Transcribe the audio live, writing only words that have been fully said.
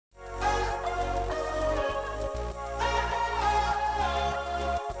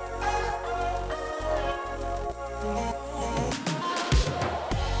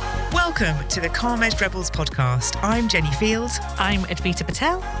Welcome to the Calm-Edged Rebels podcast. I'm Jenny Field. I'm Advita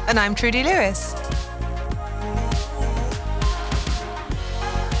Patel. And I'm Trudy Lewis.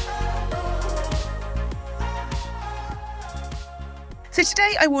 So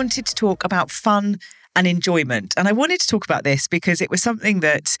today I wanted to talk about fun and enjoyment. And I wanted to talk about this because it was something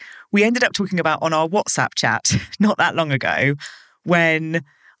that we ended up talking about on our WhatsApp chat not that long ago when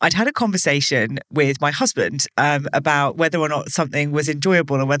I'd had a conversation with my husband about whether or not something was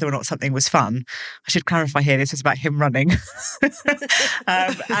enjoyable or whether or not something was fun. I should clarify here, this was about him running.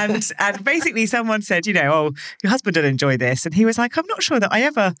 and basically someone said, oh, your husband did enjoy this. And he was like, I'm not sure that I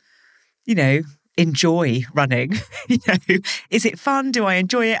ever, enjoy running. Is it fun? Do I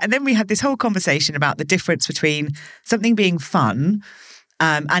enjoy it? And then we had this whole conversation about the difference between something being fun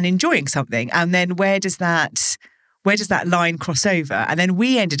and enjoying something. And then where does that line cross over? And then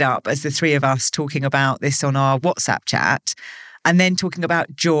we ended up, as the three of us, talking about this on our WhatsApp chat and then talking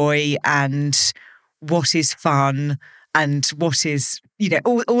about joy and what is fun and what is,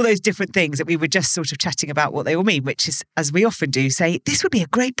 all those different things that we were just sort of chatting about what they all mean, which is, as we often do, say, this would be a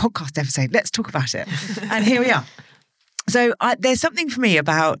great podcast episode. Let's talk about it. And here we are. So there's something for me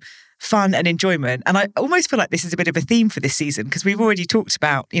about fun and enjoyment. And I almost feel like this is a bit of a theme for this season because we've already talked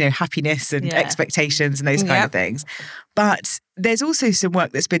about, happiness and expectations and those kind of things. But there's also some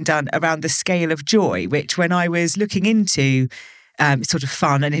work that's been done around the scale of joy, which when I was looking into sort of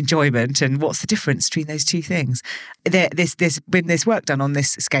fun and enjoyment and what's the difference between those two things, there's been this work done on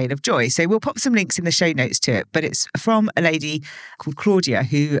this scale of joy. So we'll pop some links in the show notes to it, but it's from a lady called Claudia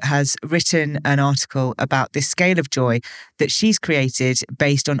who has written an article about this scale of joy that she's created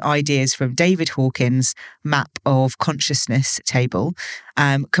based on ideas from David Hawkins' map of consciousness table,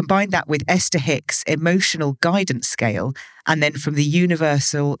 combined that with Esther Hicks' emotional guidance scale, and then from the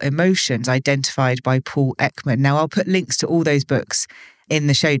universal emotions identified by Paul Ekman. Now, I'll put links to all those books in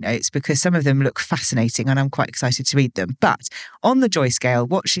the show notes because some of them look fascinating and I'm quite excited to read them. But on the joy scale,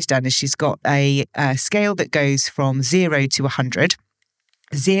 what she's done is she's got a scale that goes from 0 to 100,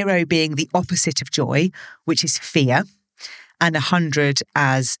 0 being the opposite of joy, which is fear, and 100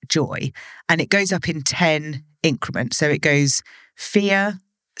 as joy. And it goes up in 10 increments. So it goes fear,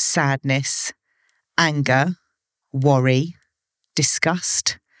 sadness, anger, worry,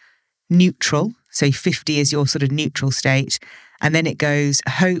 disgust, neutral. So 50 is your sort of neutral state. And then it goes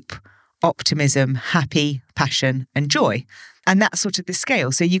hope, optimism, happy, passion, and joy. And that's sort of the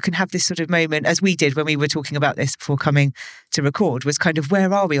scale. So you can have this sort of moment, as we did when we were talking about this before coming to record, was kind of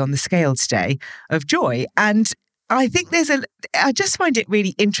where are we on the scale today of joy? And I think I just find it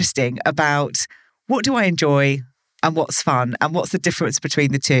really interesting about what do I enjoy and what's fun and what's the difference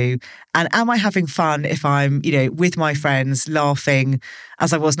between the two? And am I having fun if I'm, with my friends laughing,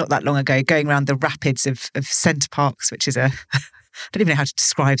 as I was not that long ago, going around the rapids of Center Parcs, which is I don't even know how to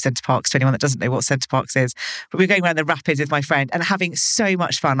describe Center Parcs to anyone that doesn't know what Center Parcs is. But we were going around the rapids with my friend and having so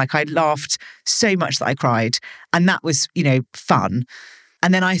much fun. Like I laughed so much that I cried. And that was, fun.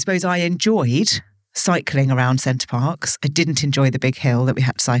 And then I suppose I enjoyed cycling around Center Parcs. I didn't enjoy the big hill that we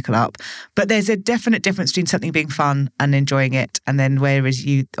had to cycle up. But there's a definite difference between something being fun and enjoying it. And then where are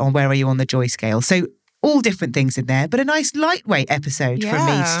you on the joy scale? So all different things in there, but a nice lightweight episode from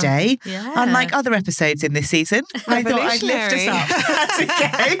me today. Yeah. Unlike other episodes in this season. I thought I'd lift us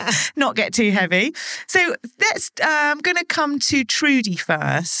up. Not get too heavy. So I'm going to come to Trudy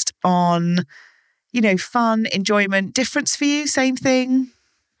first on, fun, enjoyment, difference for you, same thing?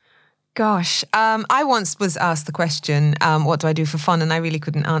 Gosh, I once was asked the question, what do I do for fun? And I really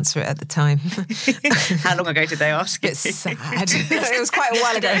couldn't answer it at the time. How long ago did they ask? It's sad. It was quite a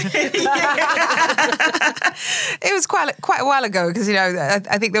while ago. It was quite a while ago because,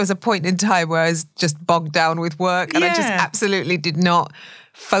 I think there was a point in time where I was just bogged down with work and I just absolutely did not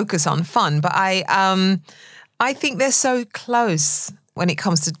focus on fun. But I think they're so close when it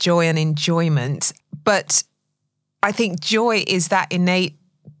comes to joy and enjoyment. But I think joy is that innate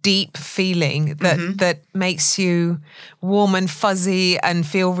deep feeling that makes you warm and fuzzy and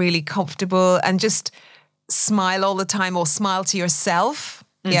feel really comfortable and just smile all the time or smile to yourself.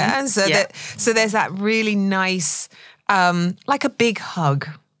 Mm-hmm. Yeah. So there's that really nice, like a big hug.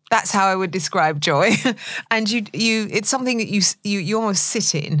 That's how I would describe joy. And it's something that you almost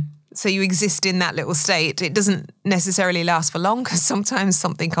sit in. So you exist in that little state. It doesn't necessarily last for long because sometimes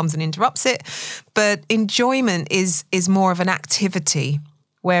something comes and interrupts it. But enjoyment is more of an activity.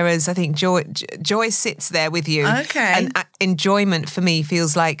 Whereas I think joy sits there with you. Okay. And enjoyment for me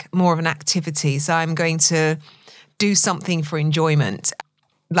feels like more of an activity. So I'm going to do something for enjoyment.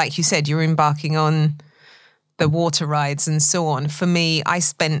 Like you said, you're embarking on the water rides and so on. For me, I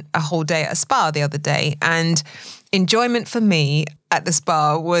spent a whole day at a spa the other day, and enjoyment for me at the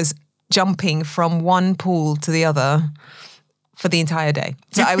spa was jumping from one pool to the other for the entire day.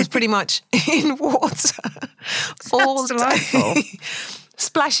 So I was pretty much in water all day,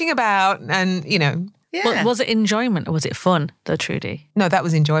 splashing about and, Yeah. Was it enjoyment or was it fun, though, Trudy? No, that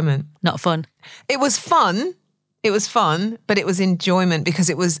was enjoyment. Not fun. It was fun. It was fun, but it was enjoyment because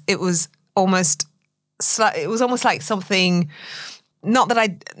it was almost like something. Not that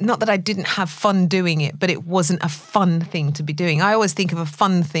I didn't have fun doing it, but it wasn't a fun thing to be doing. I always think of a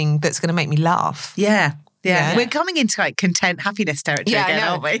fun thing that's going to make me laugh. Yeah. Yeah. We're coming into like content, happiness territory again,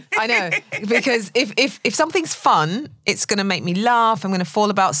 aren't we? I know. Because if something's fun, it's going to make me laugh. I'm going to fall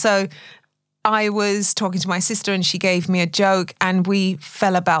about. So I was talking to my sister and she gave me a joke and we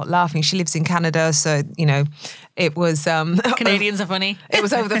fell about laughing. She lives in Canada, so, it was... Canadians are funny. It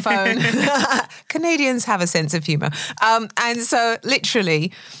was over the phone. Canadians have a sense of humour. And so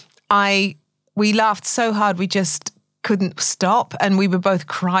literally, we laughed so hard we just couldn't stop and we were both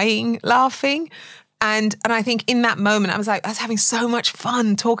crying, laughing. And I think in that moment, I was having so much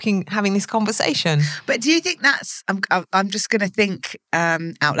fun having this conversation. But do you think that's, I'm just going to think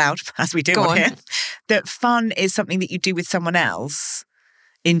out loud, as we do on here, that fun is something that you do with someone else,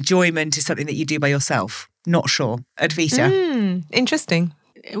 enjoyment is something that you do by yourself? Not sure. Advita? Interesting.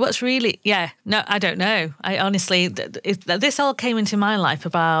 What's really, no, I don't know. I honestly, this all came into my life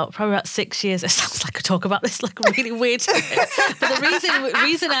probably about 6 years. It sounds like I talk about this like really weird. But the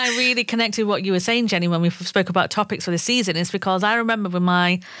reason I really connected what you were saying, Jenny, when we spoke about topics for the season is because I remember when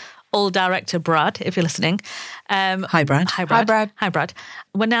my old director, Brad, if you're listening. Hi, Brad. Hi, Brad.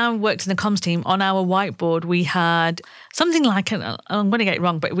 When I worked in the comms team, on our whiteboard, we had something like, I'm going to get it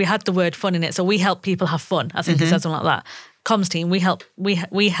wrong, but we had the word fun in it. So we help people have fun. I think it says something like that. Comms team, we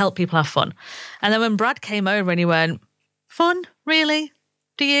help people have fun. And then when Brad came over and he went, fun? Really?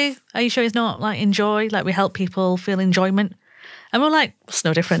 Do you? Are you sure it's not like enjoy? Like we help people feel enjoyment? And we're like, it's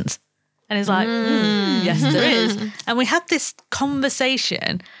no difference. And he's like, yes, there is. And we had this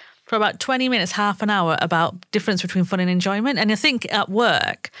conversation for about 20 minutes, half an hour about difference between fun and enjoyment. And I think at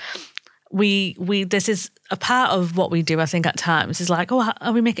work, we this is a part of what we do, I think, at times, is like,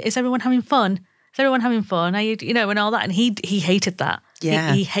 is everyone having fun? Is everyone having fun? Are you, and all that. And he hated that.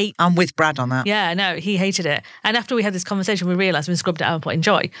 Yeah. I'm with Brad on that. Yeah, no, he hated it. And after we had this conversation, we realised we scrubbed it out and put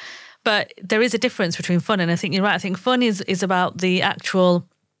enjoy. But there is a difference between fun and I think you're right. I think fun is about the actual,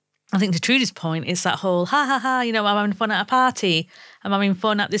 I think to Trudy's point, it's that whole, ha, ha, ha, I'm having fun at a party. I'm having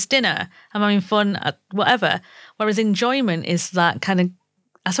fun at this dinner. I'm having fun at whatever. Whereas enjoyment is that kind of,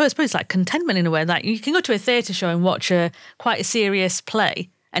 I suppose it's like contentment in a way. Like you can go to a theatre show and watch quite a serious play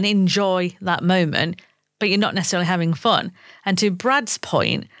and enjoy that moment, but you're not necessarily having fun. And to Brad's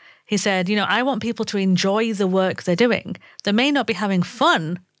point, he said, I want people to enjoy the work they're doing. They may not be having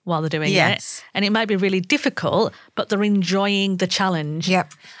fun while they're doing it, and it might be really difficult, but they're enjoying the challenge.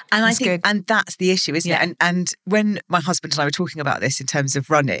 Yep. And I think, and that's the issue, isn't it? And when my husband and I were talking about this in terms of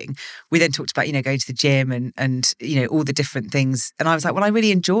running, we then talked about, going to the gym and all the different things. And I was like, well, I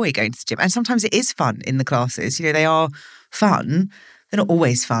really enjoy going to the gym. And sometimes it is fun in the classes. They are fun. They're not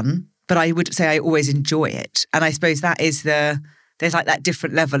always fun, but I would say I always enjoy it. And I suppose that is there's like that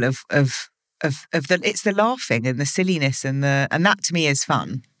different level of it's the laughing and the silliness and that to me is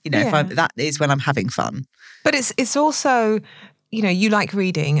fun. That is when I'm having fun. But it's also, you like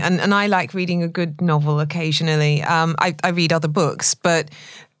reading and I like reading a good novel occasionally. I read other books, but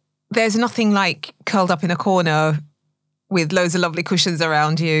there's nothing like curled up in a corner with loads of lovely cushions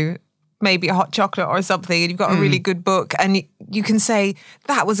around you, maybe a hot chocolate or something, and you've got a really good book and you can say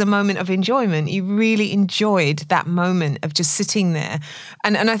that was a moment of enjoyment. You really enjoyed that moment of just sitting there.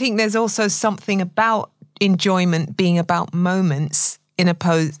 And I think there's also something about enjoyment being about moments in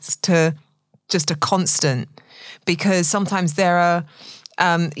opposed to just a constant, because sometimes there are,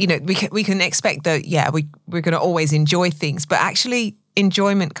 we can expect that, we're going to always enjoy things, but actually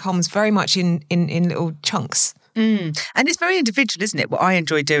enjoyment comes very much in little chunks. And it's very individual, isn't it? What I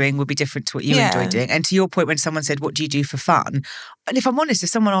enjoy doing will be different to what you enjoy doing. And to your point, when someone said, what do you do for fun? And if I'm honest, if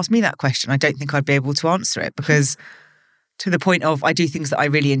someone asked me that question, I don't think I'd be able to answer it, because to the point of I do things that I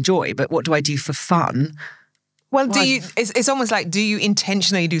really enjoy, but what do I do for fun? Well, it's almost like, do you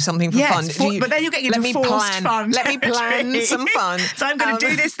intentionally do something for fun? But then you're getting into forced fun. Let me plan some fun. So I'm going to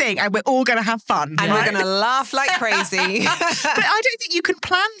do this thing and we're all going to have fun. And we're going to laugh like crazy. But I don't think you can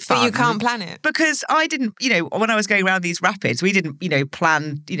plan fun. But you can't plan it. Because I didn't, when I was going around these rapids, we didn't,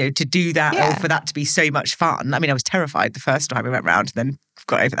 plan, to do that or for that to be so much fun. I mean, I was terrified the first time we went round and then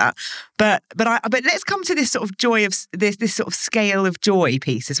got over that. But let's come to this sort of joy of this sort of scale of joy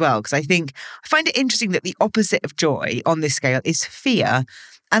piece as well, because I find it interesting that the opposite of joy on this scale is fear.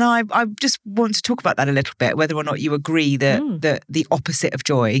 And I just want to talk about that a little bit, whether or not you agree that the opposite of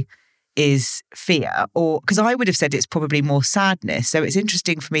joy is fear, or because I would have said it's probably more sadness. So it's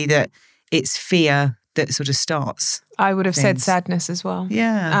interesting for me that it's fear that sort of starts. I would have said things. sadness as well.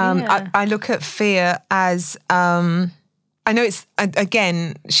 Yeah. I look at fear as, I know it's,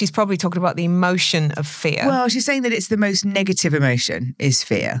 again, she's probably talking about the emotion of fear. Well, she's saying that it's the most negative emotion is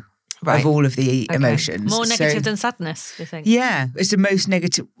fear of all of the emotions. More negative than sadness, do you think? Yeah, it's the most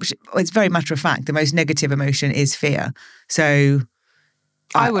negative. It's very matter of fact. The most negative emotion is fear. So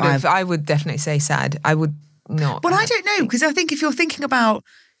I would definitely say sad. I would not. Well, I don't know, because I think if you're thinking about,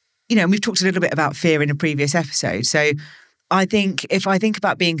 and we've talked a little bit about fear in a previous episode. So I think if I think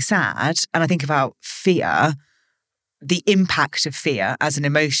about being sad and I think about fear, the impact of fear as an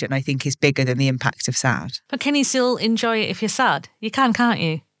emotion, I think, is bigger than the impact of sad. But can you still enjoy it if you're sad? You can't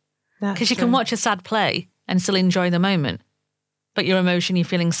you? Because you can watch a sad play and still enjoy the moment. But your emotion, you're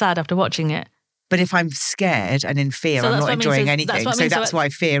feeling sad after watching it. But if I'm scared and in fear, I'm not enjoying anything. So that's why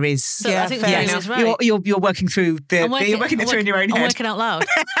fear is. So I think fear is right. You're working through you're working it through in your own head. I'm working out loud.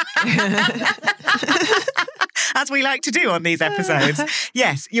 As we like to do on these episodes.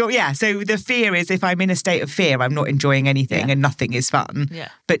 Yes. So the fear is if I'm in a state of fear, I'm not enjoying anything and nothing is fun. Yeah.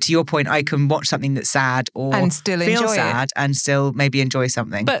 But to your point, I can watch something that's sad and still feel sad and still maybe enjoy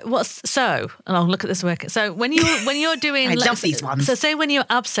something. But I'll look at this work. So when you're doing I love these ones. So say when you're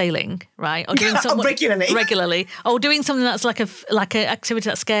abseiling, right? Or doing something regularly. Or doing something that's like an activity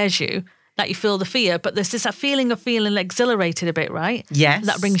that scares you, that you feel the fear, but there's this feeling of feeling exhilarated a bit, right? Yes.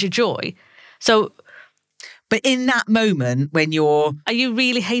 That brings you joy. So but in that moment when are you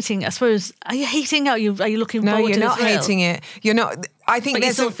really hating? I suppose, are you hating it? Are you looking forward to the thrill? No, you're not hating it. You're not. I think but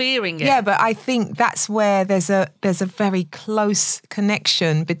you're still fearing it. Yeah, but I think that's where there's a very close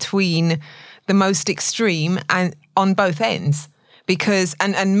connection between the most extreme and on both ends, because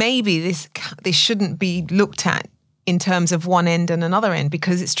and maybe this shouldn't be looked at in terms of one end and another end,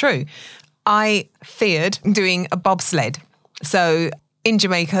 because it's true. I feared doing a bobsled, so. In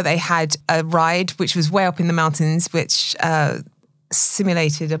Jamaica, they had a ride which was way up in the mountains, which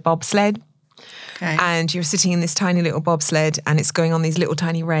simulated a bobsled. Okay. And you're sitting in this tiny little bobsled and it's going on these little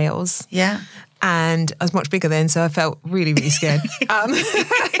tiny rails. Yeah. And I was much bigger then, so I felt really, really scared. And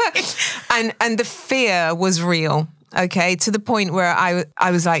the fear was real, okay, to the point where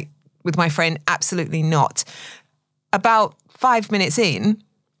I was like, with my friend, absolutely not. About 5 minutes in,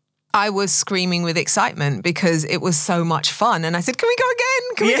 I was screaming with excitement because it was so much fun. And I said, can we go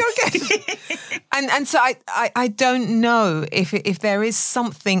again? Can we go again? and so I don't know if there is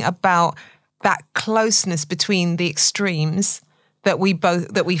something about that closeness between the extremes that we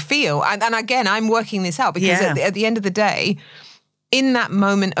feel. And again, I'm working this out because at the end of the day, in that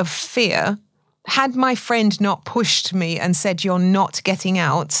moment of fear, had my friend not pushed me and said, you're not getting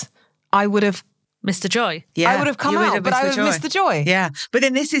out, I would have missed the joy. Yeah, I would have come out, but I would have missed the joy. Yeah. But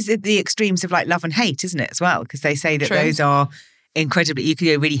then this is the extremes of like love and hate, isn't it, as well? Because they say that those are incredibly, you can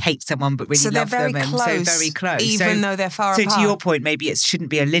really hate someone but really love them. And so very close. Even though they're far apart. So to your point, maybe it shouldn't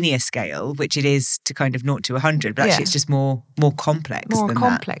be a linear scale, which it is to kind of 0 to 100, but actually it's just more complex than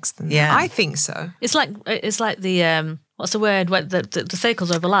that. Yeah. I think so. It's like the, what's the word, where the circles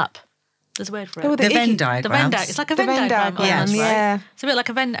overlap. There's a word for it. The Venn diagram. The Venn diagram. It's like a Venn diagram. Yes. Yeah. Right? It's a bit like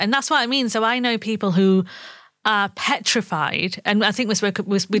a Venn. And that's what I mean. So I know people who are petrified. And I think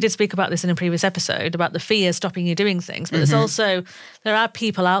we did speak about this in a previous episode about the fear stopping you doing things. But there's also, there are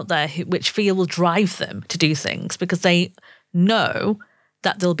people out there which fear will drive them to do things because they know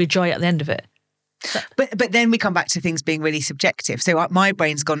that there'll be joy at the end of it. But then we come back to things being really subjective. So my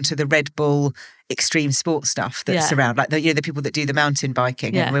brain's gone to the Red Bull extreme sports stuff that's around, like the people that do the mountain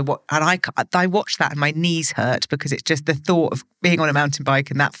biking. Yeah. And I watched that and my knees hurt because it's just the thought of being on a mountain bike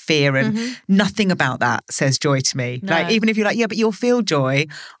and that fear and nothing about that says joy to me. No. Like even if you're like, yeah, but you'll feel joy,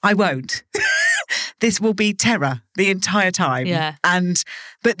 I won't. This will be terror the entire time. Yeah.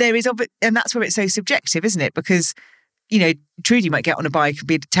 But there is, and that's where it's so subjective, isn't it? Because Trudy might get on a bike and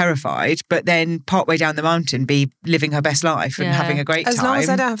be terrified, but then partway down the mountain be living her best life and having a great time. As long as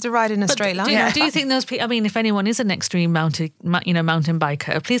I don't have to ride in a straight line. Do you think those people, I mean, if anyone is an extreme mountain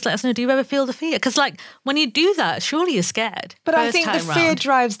biker, please let us know, do you ever feel the fear? Because like when you do that, surely you're scared. But I think the fear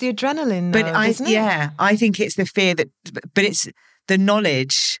drives the adrenaline, doesn't it? Yeah, I think it's the fear but it's the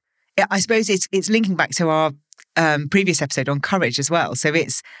knowledge. I suppose it's linking back to our previous episode on courage as well. So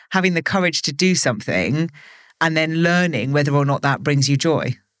it's having the courage to do something and then learning whether or not that brings you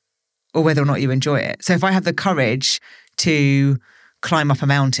joy or whether or not you enjoy it. So if I have the courage to climb up a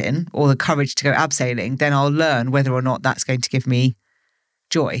mountain or the courage to go abseiling, then I'll learn whether or not that's going to give me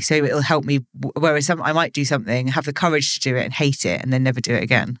joy. So it'll help me, whereas I might do something, have the courage to do it and hate it and then never do it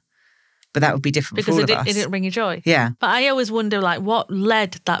again. but that would be different because for all of us. It didn't bring you joy. Yeah. But I always wonder, like, what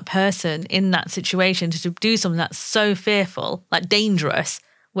led that person in that situation to do something that's so fearful, like dangerous,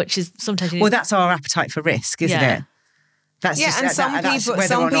 which is sometimes... Well, that's our appetite for risk, isn't it? That's and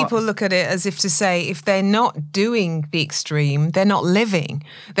some people look at it as if to say, if they're not doing the extreme, they're not living.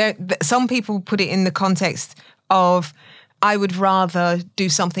 Some people put it in the context of, I would rather do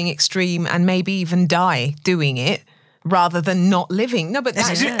something extreme and maybe even die doing it, rather than not living. No, but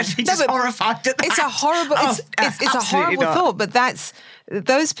that's just horrified at that. It's a horrible. It's a horrible thought. But that's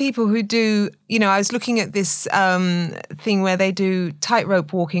those people who do. You know, I was looking at this thing where they do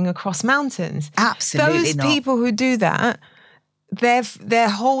tightrope walking across mountains. Absolutely those people who do that, their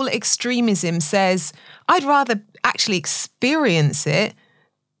whole extremism says, I'd rather actually experience it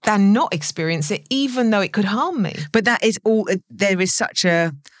than not experience it, even though it could harm me. But that is all.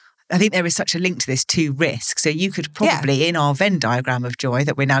 I think there is such a link to this to risk. So you could probably, in our Venn diagram of joy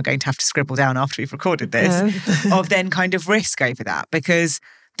that we're now going to have to scribble down after we've recorded this, of then kind of risk over that. Because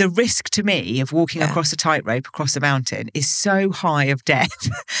the risk to me of walking across a tightrope across a mountain is so high of death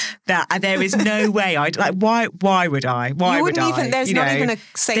that there is no way I'd like. Why would I? Why would I? There's not even a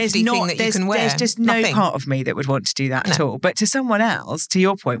safety thing that you can wear. There's just no part of me that would want to do that at all. But to someone else, to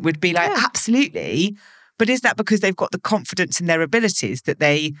your point, would be like, absolutely. But is that because they've got the confidence in their abilities that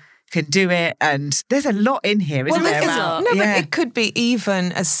they can do it? And there's a lot in here, isn't there? But it could be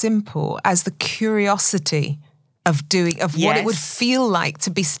even as simple as the curiosity of what it would feel like to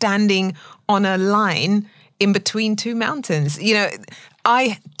be standing on a line in between two mountains. You know,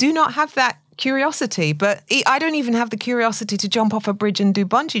 I do not have that curiosity, but I don't even have the curiosity to jump off a bridge and do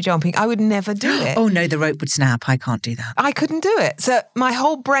bungee jumping. I would never do it. Oh no, the rope would snap. I can't do that. I couldn't do it. So my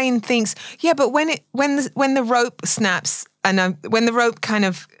whole brain thinks, but when the rope snaps and when the rope kind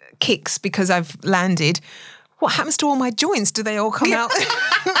of kicks because I've landed, what happens to all my joints? Do they all come out?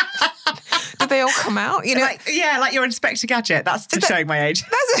 Do they all come out? You know, like your Inspector Gadget. That's showing my age.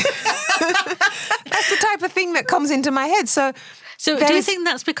 That's the type of thing that comes into my head. So do you think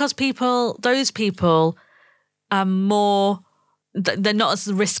that's because those people are more, they're not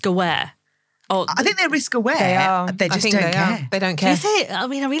as risk aware? I think they're risk aware. They are. They just don't care. They don't care. Do you think? I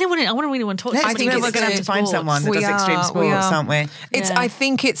mean, I really want to talk to I think we're going to have to find someone that does extreme sports, aren't we? I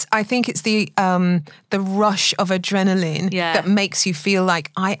think it's the rush of adrenaline that makes you feel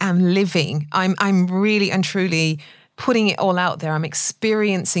like I am living. I'm really and truly putting it all out there. I'm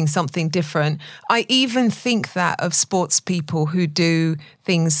experiencing something different. I even think that of sports people who do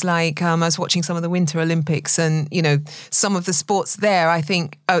things like, I was watching some of the Winter Olympics, and, you know, some of the sports there I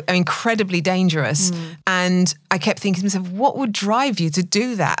think are incredibly dangerous. And I kept thinking to myself, what would drive you to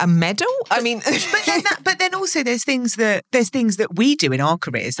do that? A medal? I mean... but then also there's things that we do in our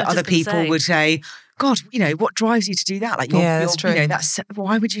careers that other people would say, God, you know, what drives you to do that? Like, that's true. You know,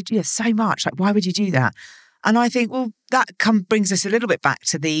 why would you do so much? Like, why would you do that? And I think, well, that brings us a little bit back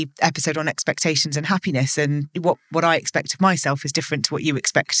to the episode on expectations and happiness, and what I expect of myself is different to what you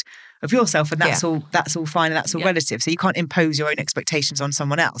expect of yourself, and that's all fine and that's all relative. So you can't impose your own expectations on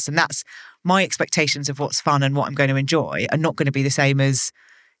someone else, and that's my expectations of what's fun and what I'm going to enjoy are not going to be the same as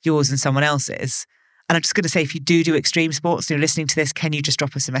yours and someone else's. And I'm just going to say, if you do extreme sports and you're listening to this, can you just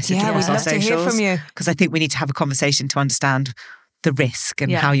drop us a message on our socials? To hear from you, because I think we need to have a conversation to understand the risk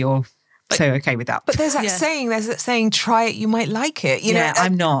and how you're so okay with that. But there's that saying, try it, you might like it. You know,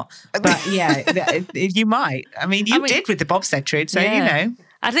 I'm not. But you might. I mean, you did with the bobsled trip, so you know.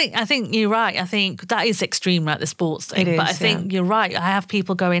 I think you're right. I think that is extreme, like the sports thing. But I think you're right. I have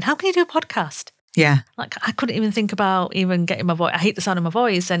people going, how can you do a podcast? Yeah. Like, I couldn't even think about even getting my voice. I hate the sound of my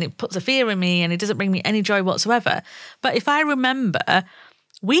voice, and it puts a fear in me, and it doesn't bring me any joy whatsoever. But if I remember,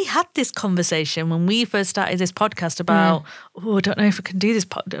 we had this conversation when we first started this podcast about, I don't know if we can do this.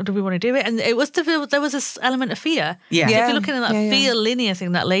 Do we want to do it? And it was there was this element of fear. Yeah. So if you're looking at that fear linear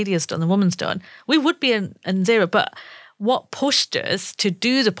thing that lady has done, the woman's done, we would be in zero. But what pushed us to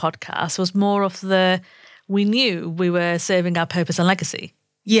do the podcast was more of we knew we were serving our purpose and legacy.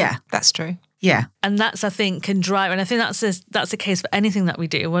 Yeah. That's true. Yeah. And that's, I think, can drive. And I think that's the case for anything that we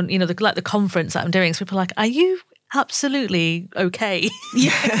do. When, you know, like the conference that I'm doing, so people are like, are you absolutely okay?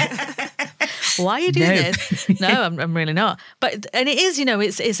 Yeah. Why are you doing this? No, I'm really not. And it is, you know,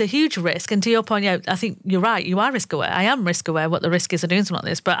 it's a huge risk. And to your point, I think you're right. You are risk aware. I am risk aware what the risk is of doing something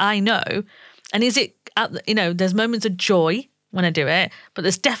like this. But I know, and is it, there's moments of joy when I do it, but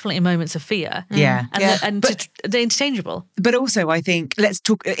there's definitely moments of fear. Yeah. And they're interchangeable. But also, I think,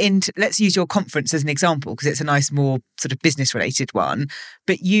 let's use your conference as an example, because it's a nice, more sort of business related one.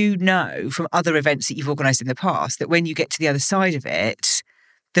 But you know from other events that you've organised in the past that when you get to the other side of it,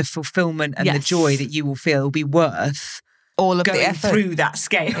 the fulfillment and the joy that you will feel will be worth all of the going effort through that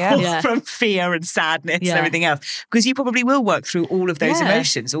scale Yeah. from fear and sadness and Yeah. everything else. Because you probably will work through all of those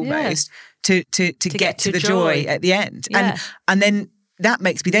emotions almost to get to the joy at the end. Yeah. And then that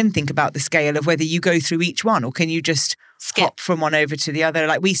makes me then think about the scale of whether you go through each one or can you just hop from one over to the other.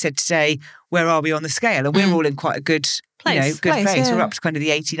 Like we said today, where are we on the scale? And we're all in quite a good place. Yeah. We're up to kind of the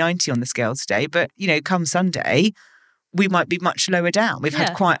 80-90 on the scale today. But, come Sunday, we might be much lower down. We've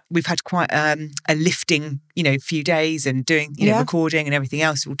had quite a lifting, few days and doing, recording and everything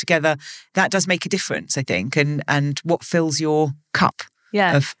else all together. That does make a difference, I think. And what fills your cup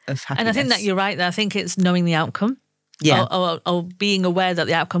of happiness. And I think that you're right there. I think it's knowing the outcome. Yeah. Or being aware that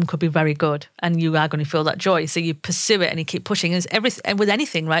the outcome could be very good and you are going to feel that joy. So you pursue it and you keep pushing. It's everything with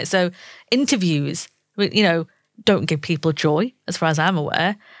anything, right? So interviews, don't give people joy, as far as I'm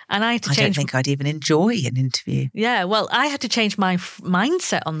aware. And I had to change. I don't think I'd even enjoy an interview. Yeah, well, I had to change my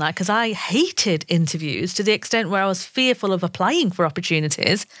mindset on that because I hated interviews to the extent where I was fearful of applying for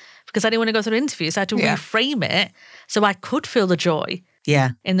opportunities because I didn't want to go through interviews. So I had to reframe it so I could feel the joy.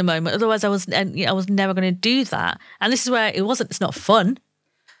 Yeah. In the moment. Otherwise, I was never going to do that. And this is where it's not fun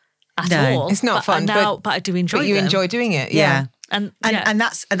at all. It's not fun. But I do enjoy it. But you enjoy doing it. Yeah. And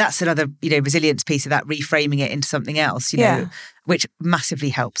that's another resilience piece of that, reframing it into something else, which massively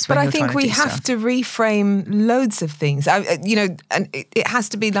helps. But I think we have to reframe loads of things. And it has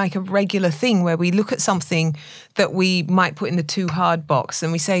to be like a regular thing where we look at something that we might put in the too hard box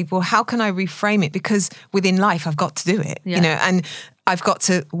and we say, well, how can I reframe it? Because within life, I've got to do it, and I've got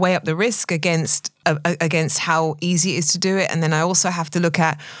to weigh up the risk against how easy it is to do it. And then I also have to look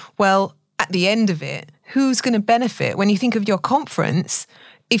at, well, at the end of it, who's going to benefit? When you think of your conference,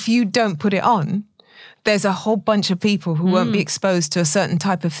 if you don't put it on, there's a whole bunch of people who won't be exposed to a certain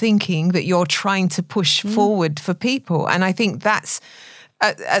type of thinking that you're trying to push forward for people. And I think that's,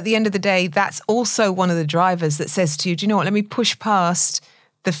 at the end of the day, that's also one of the drivers that says to you, do you know what, let me push past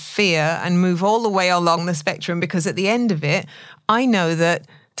the fear and move all the way along the spectrum, because at the end of it, I know that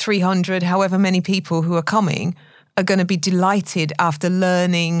 300, however many people who are coming, are going to be delighted after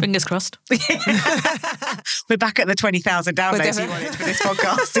learning. Fingers crossed. We're back at the 20,000 downloads you wanted for this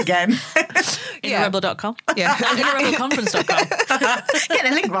podcast again. InnerRebel.com. Yeah. InnerRebelConference.com. Get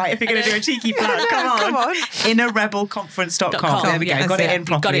the link right if you're going to do a cheeky plug. Come on. InnerRebelConference.com. There we go. Got it in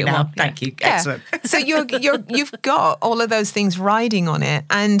properly now. Thank you. Excellent. So you've got all of those things riding on it,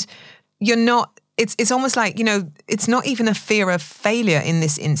 and you're not. It's almost like, it's not even a fear of failure in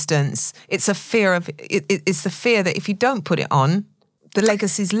this instance. It's a fear of it's the fear that if you don't put it on, the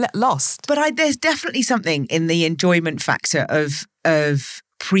legacy's lost. But there's definitely something in the enjoyment factor of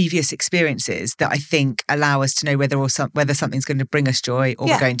previous experiences that I think allow us to know whether something's going to bring us joy or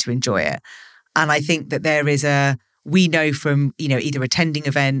we're going to enjoy it. And I think that we know from either attending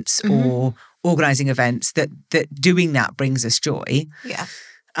events or organising events that doing that brings us joy. Yeah.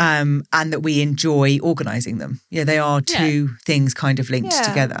 And that we enjoy organising them. Yeah, they are two things kind of linked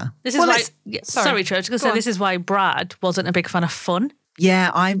together. This is why. Sorry, Trish. I was going to say this is why Brad wasn't a big fan of fun. Yeah,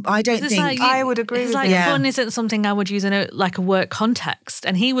 I don't think I would agree. With fun isn't something I would use in a work context,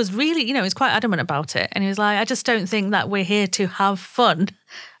 and he was really, he's quite adamant about it. And he was like, I just don't think that we're here to have fun.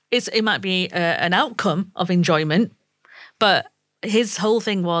 It might be an outcome of enjoyment, but his whole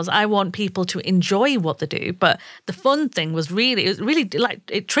thing was, I want people to enjoy what they do. But the fun thing was really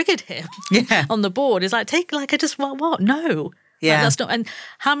it triggered him on the board. It's like, I just want what? No. Yeah. That's not. And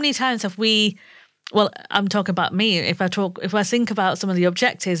how many times have we, well, I'm talking about me. If I think about some of the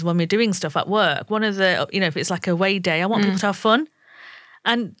objectives when we're doing stuff at work, one of the, if it's like a away day, I want people to have fun.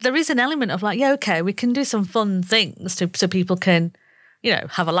 And there is an element of we can do some fun things so people can,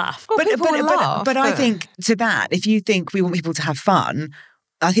 have a laugh. Well, but I think to that, if you think we want people to have fun,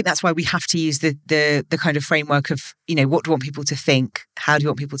 I think that's why we have to use the kind of framework of, what do we want people to think? How do you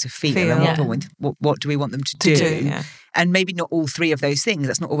want people to feel? And what do we want them to do? And maybe not all three of those things.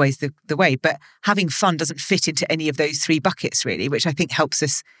 That's not always the way. But having fun doesn't fit into any of those three buckets, really, which I think helps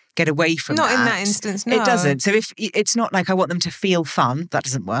us get away from that. Not in that instance, no. It doesn't. So if it's not like I want them to feel fun, that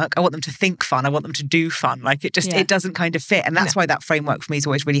doesn't work. I want them to think fun. I want them to do fun. It doesn't kind of fit. And that's why that framework for me is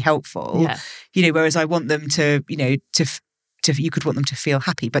always really helpful. Yeah. Whereas I want them to, you could want them to feel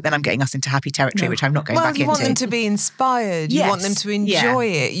happy, but then I'm getting us into happy territory, which I'm not going back into. You want them to be inspired. You want them to enjoy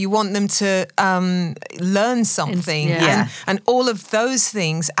it. You want them to learn something. And all of those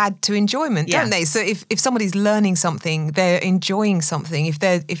things add to enjoyment, don't they? So if somebody's learning something, they're enjoying something. If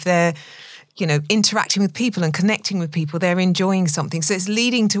they're interacting with people and connecting with people, they're enjoying something. So it's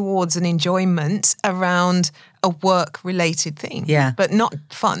leading towards an enjoyment around a work-related thing, but not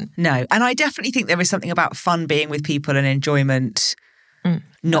fun. No, and I definitely think there is something about fun being with people and enjoyment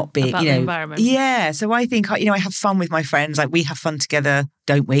not being, about the environment. Yeah. So I think, I have fun with my friends. Like we have fun together,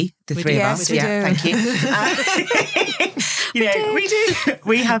 don't we? The three of us. We do. Thank you. We do.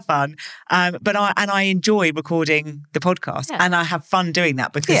 We have fun. But I enjoy recording the podcast and I have fun doing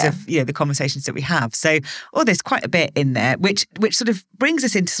that because of, the conversations that we have. So, there's quite a bit in there, which sort of brings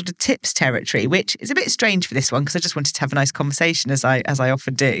us into sort of tips territory, which is a bit strange for this one because I just wanted to have a nice conversation as I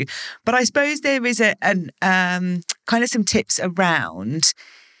often do. But I suppose there is kind of some tips around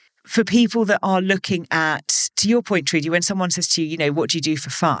for people that are looking at, to your point, Trudy, when someone says to you, what do you do for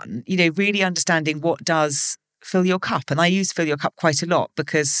fun? Really understanding what does fill your cup. And I use fill your cup quite a lot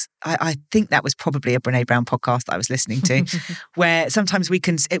because I think that was probably a Brene Brown podcast that I was listening to where sometimes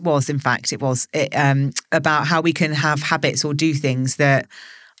it was about how we can have habits or do things that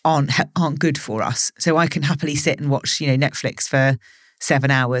aren't good for us. So I can happily sit and watch, Netflix for 7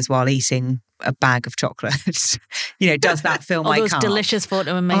 hours while eating a bag of chocolate. Does that fill my cup? Those delicious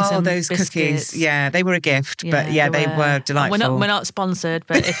Fortnum & Mason those biscuits. cookies. Yeah, they were a gift, but they were delightful. We're not sponsored,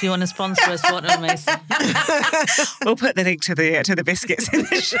 but if you want to sponsor us, Fortnum & Mason. We'll put the link to the biscuits in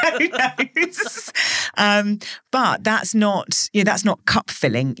the show notes. But that's not cup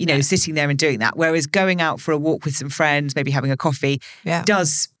filling, sitting there and doing that. Whereas going out for a walk with some friends, maybe having a coffee,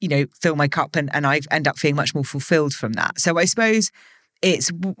 does, fill my cup and I end up feeling much more fulfilled from that. So I suppose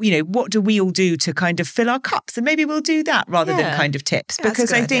it's, what do we all do to kind of fill our cups? And maybe we'll do that rather than kind of tips.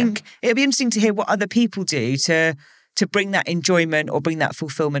 Because I think it'll be interesting to hear what other people do to bring that enjoyment or bring that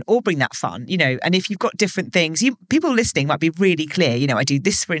fulfillment or bring that fun, And if you've got different things, people listening might be really clear, I do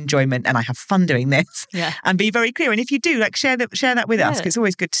this for enjoyment and I have fun doing this. Yeah. And be very clear. And if you do, share that with us, because it's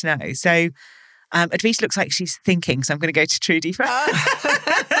always good to know. So Advice looks like she's thinking, so I'm going to go to Trudy first.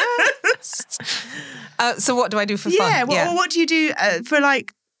 So what do I do for fun? Yeah, what do you do for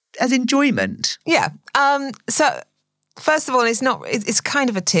as enjoyment? Yeah. So first of all, it's kind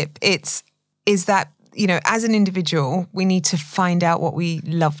of a tip. Is that, as an individual, we need to find out what we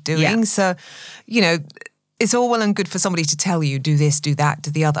love doing. Yeah. So, it's all well and good for somebody to tell you, do this, do that, do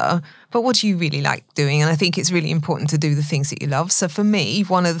the other. But what do you really like doing? And I think it's really important to do the things that you love. So for me,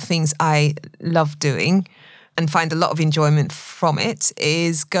 one of the things I love doing and find a lot of enjoyment from it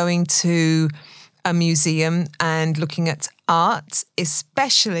is going to a museum and looking at art,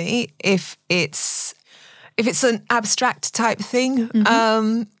 especially if it's an abstract type thing.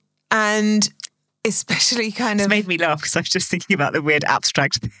 Mm-hmm. And especially kind of... It's made me laugh because I was just thinking about the weird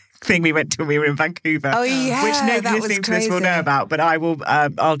abstract thing we went to when we were in Vancouver. Oh yeah, which nobody listening to this will know about, but I will.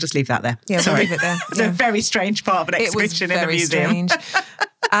 I'll just leave that there. Yeah, Sorry. We'll leave it there. It's a very strange part of an exhibition in a museum. Strange.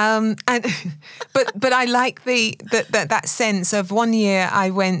 But I like that sense of one year I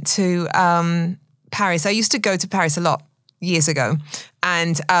went to Paris. I used to go to Paris a lot years ago,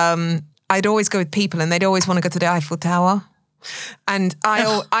 and I'd always go with people, and they'd always want to go to the Eiffel Tower. And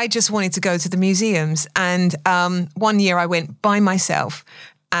I just wanted to go to the museums. And one year I went by myself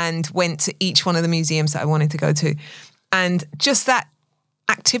and went to each one of the museums that I wanted to go to. And just that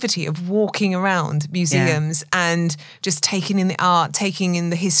activity of walking around museums and just taking in the art, taking in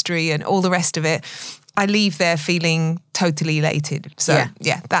the history and all the rest of it, I leave there feeling totally elated. So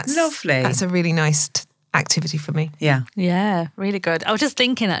that's lovely. That's a really nice activity for me. Yeah, really good. I was just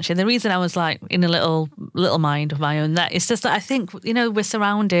thinking, actually, the reason I was like in a little mind of my own, that it's just that I think, we're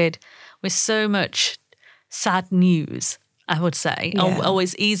surrounded with so much sad news, I would say.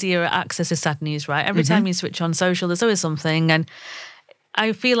 Always easier access to sad news, right? Every time you switch on social, there's always something. And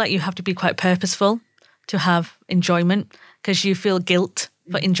I feel like you have to be quite purposeful to have enjoyment, because you feel guilt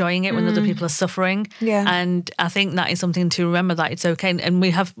for enjoying it when other people are suffering. Yeah. And I think that is something to remember, that it's okay. And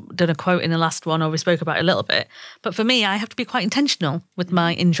we have done a quote in the last one, or we spoke about it a little bit. But for me, I have to be quite intentional with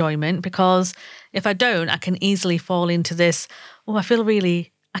my enjoyment, because if I don't, I can easily fall into this,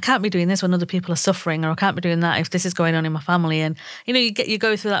 I can't be doing this when other people are suffering, or I can't be doing that if this is going on in my family. And, you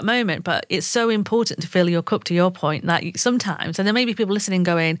go through that moment, but it's so important to fill your cup, to your point, that sometimes, and there may be people listening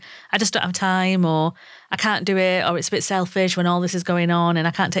going, I just don't have time, or I can't do it, or it's a bit selfish when all this is going on and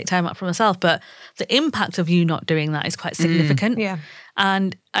I can't take time out for myself. But the impact of you not doing that is quite significant. Yeah.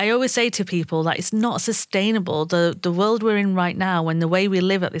 And I always say to people that it's not sustainable, the world we're in right now, and the way we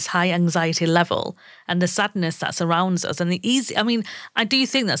live at this high anxiety level, and the sadness that surrounds us, and I do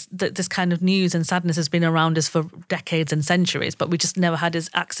think that this kind of news and sadness has been around us for decades and centuries, but we just never had as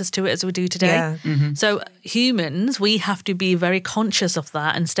access to it as we do today. Yeah. Mm-hmm. So humans, we have to be very conscious of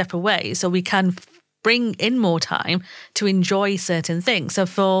that and step away so we can bring in more time to enjoy certain things. So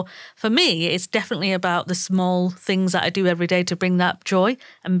for me, it's definitely about the small things that I do every day to bring that joy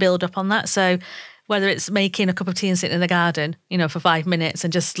and build up on that. So whether it's making a cup of tea and sitting in the garden, for 5 minutes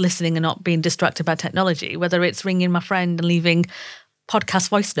and just listening and not being distracted by technology, whether it's ringing my friend and leaving podcast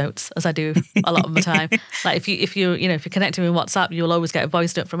voice notes, as I do a lot of the time. Like if you're connecting with WhatsApp, you'll always get a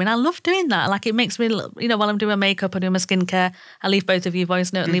voice note from me. And I love doing that. Like it makes me, while I'm doing my makeup and doing my skincare, I leave both of you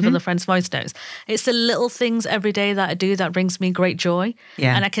voice note and leave other friends voice notes. It's the little things every day that I do that brings me great joy.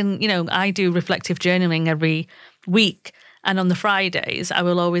 Yeah. And I can, I do reflective journaling every week. And on the Fridays, I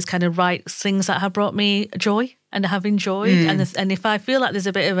will always kind of write things that have brought me joy and have enjoyed. And if I feel like there's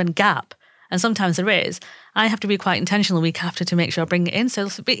a bit of a gap, and sometimes there is, I have to be quite intentional the week after to make sure I bring it in. So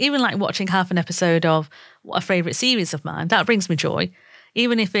even like watching half an episode of a favourite series of mine, that brings me joy.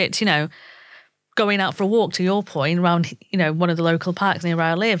 Even if it's, going out for a walk, to your point, around, one of the local parks near where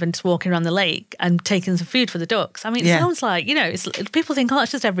I live and just walking around the lake and taking some food for the ducks. I mean, it sounds like, people think,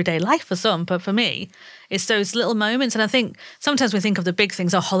 it's just everyday life for some. But for me, it's those little moments. And I think sometimes we think of the big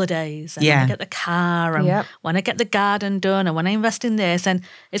things, holidays, and when I get the car, and when I get the garden done, and when I invest in this, and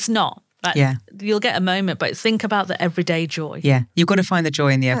it's not. You'll get a moment, but think about the everyday joy. Yeah, you've got to find the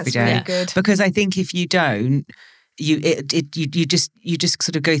joy in the everyday. That's really good. Because I think if you don't, you just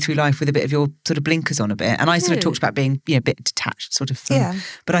sort of go through life with a bit of your sort of blinkers on a bit. And I sort of talked about being a bit detached, sort of.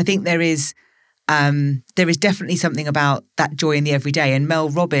 But I think there is definitely something about that joy in the everyday. And Mel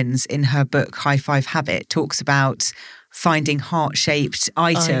Robbins, in her book High Five Habit, talks about finding heart-shaped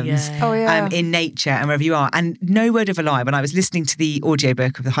items in nature and wherever you are. And no word of a lie, when I was listening to the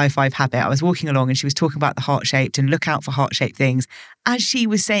audiobook of the High Five Habit, I was walking along and she was talking about the heart-shaped and look out for heart-shaped things. As she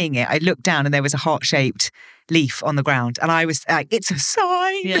was saying it, I looked down and there was a heart-shaped leaf on the ground. And I was like, it's a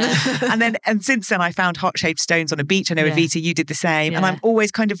sign. Yeah. and since then I found heart-shaped stones on a beach. I know, Evita, you did the same. Yeah. And I'm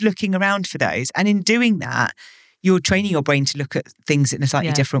always kind of looking around for those. And in doing that, you're training your brain to look at things in a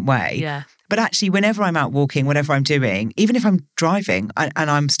slightly different way. Yeah. But actually, whenever I'm out walking, whatever I'm doing, even if I'm driving and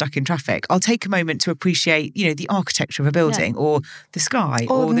I'm stuck in traffic, I'll take a moment to appreciate, the architecture of a building or the sky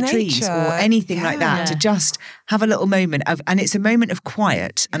or the trees or anything like that, to just have a little moment of, and it's a moment of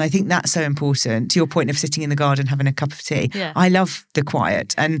quiet. And I think that's so important. To your point of sitting in the garden, having a cup of tea. Yeah. I love the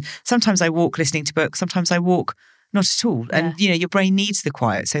quiet. And sometimes I walk listening to books. Sometimes I walk not at all. And, your brain needs the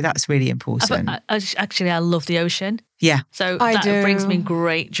quiet. So that's really important. I love the ocean. Yeah. So that brings me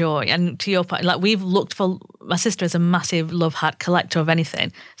great joy. And to your point, like we've looked for, my sister is a massive love hat collector of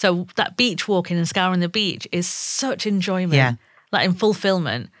anything. So that beach walking and scouring the beach is such enjoyment. Yeah. Like in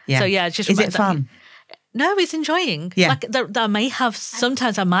fulfillment. Yeah. So it's just. Is it fun? No, it's enjoying. Yeah. Like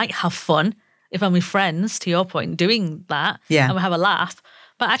sometimes I might have fun if I'm with friends, to your point, doing that. Yeah. And we have a laugh.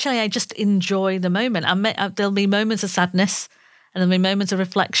 But actually, I just enjoy the moment. There'll be moments of sadness, and there'll be moments of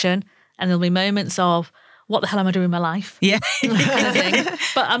reflection, and there'll be moments of, what the hell am I doing in my life? Yeah. Kind of thing.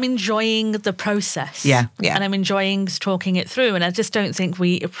 But I'm enjoying the process. Yeah. And I'm enjoying talking it through. And I just don't think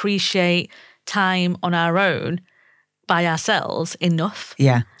we appreciate time on our own by ourselves enough.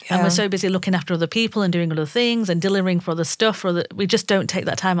 Yeah. And we're so busy looking after other people and doing other things and delivering for other stuff. We just don't take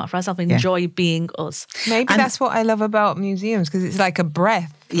that time out for ourselves and enjoy being us. Maybe that's what I love about museums, because it's like a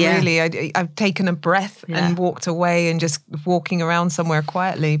breath. Yeah. Really, I've taken a breath and walked away and just walking around somewhere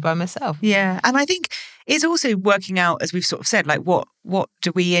quietly by myself. Yeah. And I think it's also working out, as we've sort of said, like what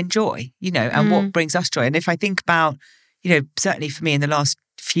do we enjoy, and what brings us joy. And if I think about, certainly for me in the last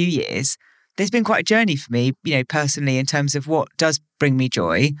few years, there's been quite a journey for me, personally, in terms of what does bring me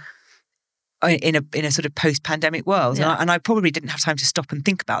joy in a sort of post-pandemic world. Yeah. And I probably didn't have time to stop and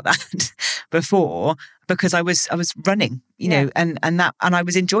think about that before, because I was running, and I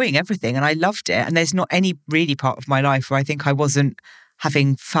was enjoying everything and I loved it. And there's not any really part of my life where I think I wasn't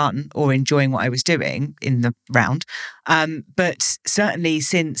having fun or enjoying what I was doing in the round. But certainly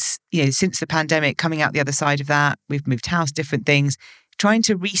since the pandemic, coming out the other side of that, we've moved house, different things, trying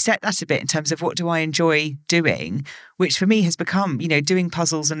to reset that a bit in terms of what do I enjoy doing, which for me has become, doing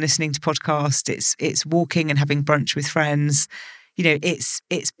puzzles and listening to podcasts. It's walking and having brunch with friends.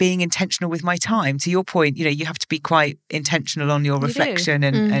 It's being intentional with my time. To your point, you have to be quite intentional on your reflection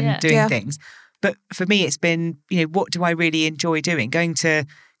and doing things. But for me, it's been, what do I really enjoy doing? Going to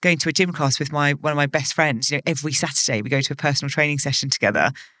a gym class with one of my best friends. Every Saturday we go to a personal training session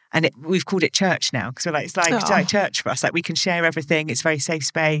together. And we've called it church now, because we're like, it's like church for us. Like, we can share everything. It's a very safe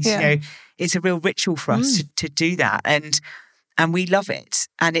space. Yeah. It's a real ritual for us to do that. And we love it.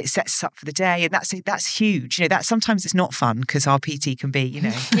 And it sets us up for the day. And that's huge. That sometimes it's not fun because our PT can be,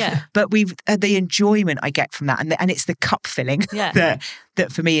 But the enjoyment I get from that, and it's the cup filling that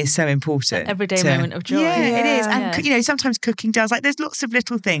for me is so important. Everyday moment of joy. Yeah, it is. And sometimes cooking does. Like, there's lots of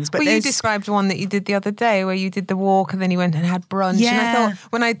little things. But you described one that you did the other day where you did the walk and then you went and had brunch. Yeah. And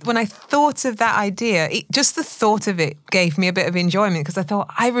I thought, when I thought of that idea, just the thought of it gave me a bit of enjoyment, because I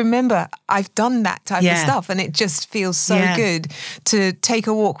thought, I remember I've done that type of stuff and it just feels so good excited to take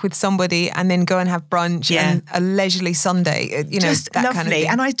a walk with somebody and then go and have brunch and a leisurely Sunday, just that lovely. kind of thing.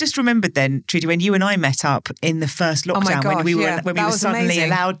 And I just remembered then, Trudy, when you and I met up in the first lockdown, when we were suddenly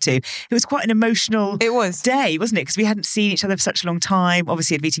allowed to. It was quite an emotional day, wasn't it? Because we hadn't seen each other for such a long time.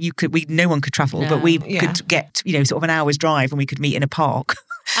 Obviously, Advita, no one could travel, but we could get, sort of an hour's drive and we could meet in a park.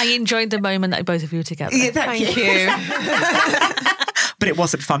 I enjoyed the moment that both of you were together. Yeah, thank you. But it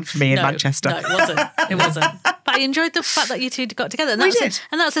wasn't fun for me in Manchester. No, it wasn't. But I enjoyed the fact that you two got together. And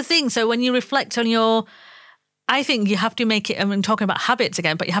that's the thing. So when you reflect on I think you have to make it, I'm talking about habits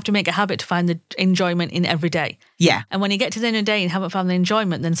again, but you have to make a habit to find the enjoyment in every day. Yeah. And when you get to the end of the day and haven't found the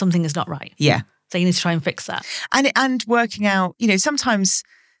enjoyment, then something is not right. Yeah. So you need to try and fix that. And working out,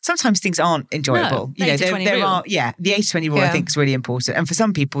 sometimes things aren't enjoyable. No, there are, the 80-20 rule I think is really important. And for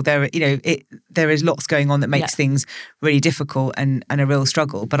some people, there is lots going on that makes things really difficult and a real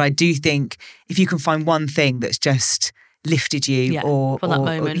struggle. But I do think if you can find one thing that's just lifted you for that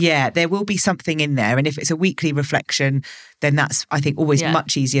moment. There will be something in there. And if it's a weekly reflection, then that's, I think, always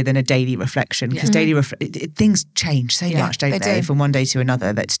much easier than a daily reflection, because things change so much, don't they, from one day to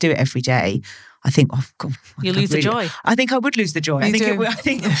another, that to do it every day, I think, you lose the joy. I think I would lose the joy. I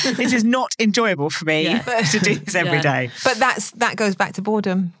think this is not enjoyable for me to do this every day. But that goes back to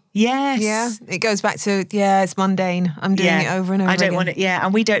boredom. Yes. Yeah. It goes back to, it's mundane. I'm doing it over and over again. Want it. Yeah.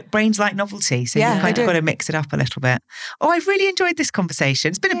 And brains like novelty. So you've kind of got to mix it up a little bit. Oh, I've really enjoyed this conversation.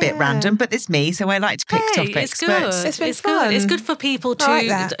 It's been a bit random, but it's me. So I like to pick topics. It's good. It's been fun. It's good for people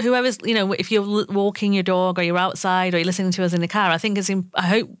to, whoever's, if you're walking your dog or you're outside or you're listening to us in the car, I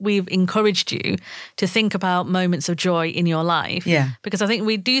hope we've encouraged you to think about moments of joy in your life. Yeah. Because I think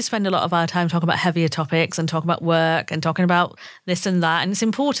we do spend a lot of our time talking about heavier topics and talking about work and talking about this and that. And it's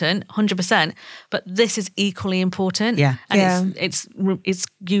important. 100%, but this is equally important. And it's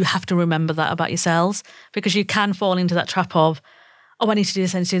you have to remember that about yourselves, because you can fall into that trap of, I need to do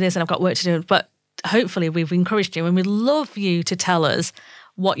this, and I've got work to do. But hopefully we've encouraged you, and we'd love you to tell us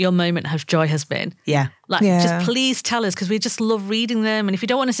what your moment of joy has been. Just please tell us, because we just love reading them. And if you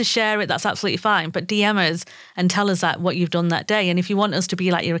don't want us to share it, that's absolutely fine. But DM us and tell us what you've done that day. And if you want us to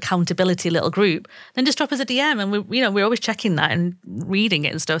be like your accountability little group, then just drop us a DM. And we're always checking that and reading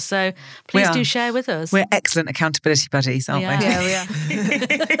it and stuff. So please do share with us. We're excellent accountability buddies, aren't we? Yeah, we are.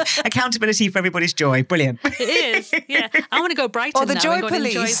 Accountability for everybody's joy. Brilliant. It is. Yeah. I want to go Brighton. Or the now Joy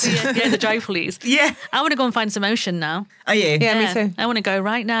Police. The Joy Police. Yeah. I want to go and find some ocean now. Are you? Yeah, me too. I want to go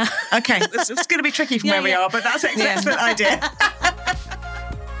right now. Okay. It's going to be tricky from where we are, but that's an excellent idea.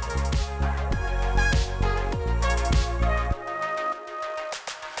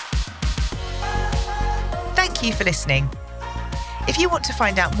 Thank you for listening. If you want to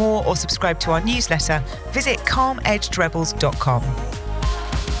find out more or subscribe to our newsletter, visit calmedgedrebels.com.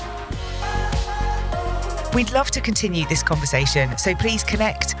 We'd love to continue this conversation, so please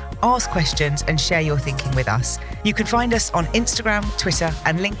connect, ask questions and share your thinking with us. You can find us on Instagram, Twitter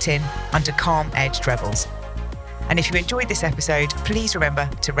and LinkedIn under Calm Edged Rebels. And if you enjoyed this episode, please remember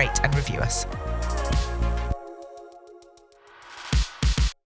to rate and review us.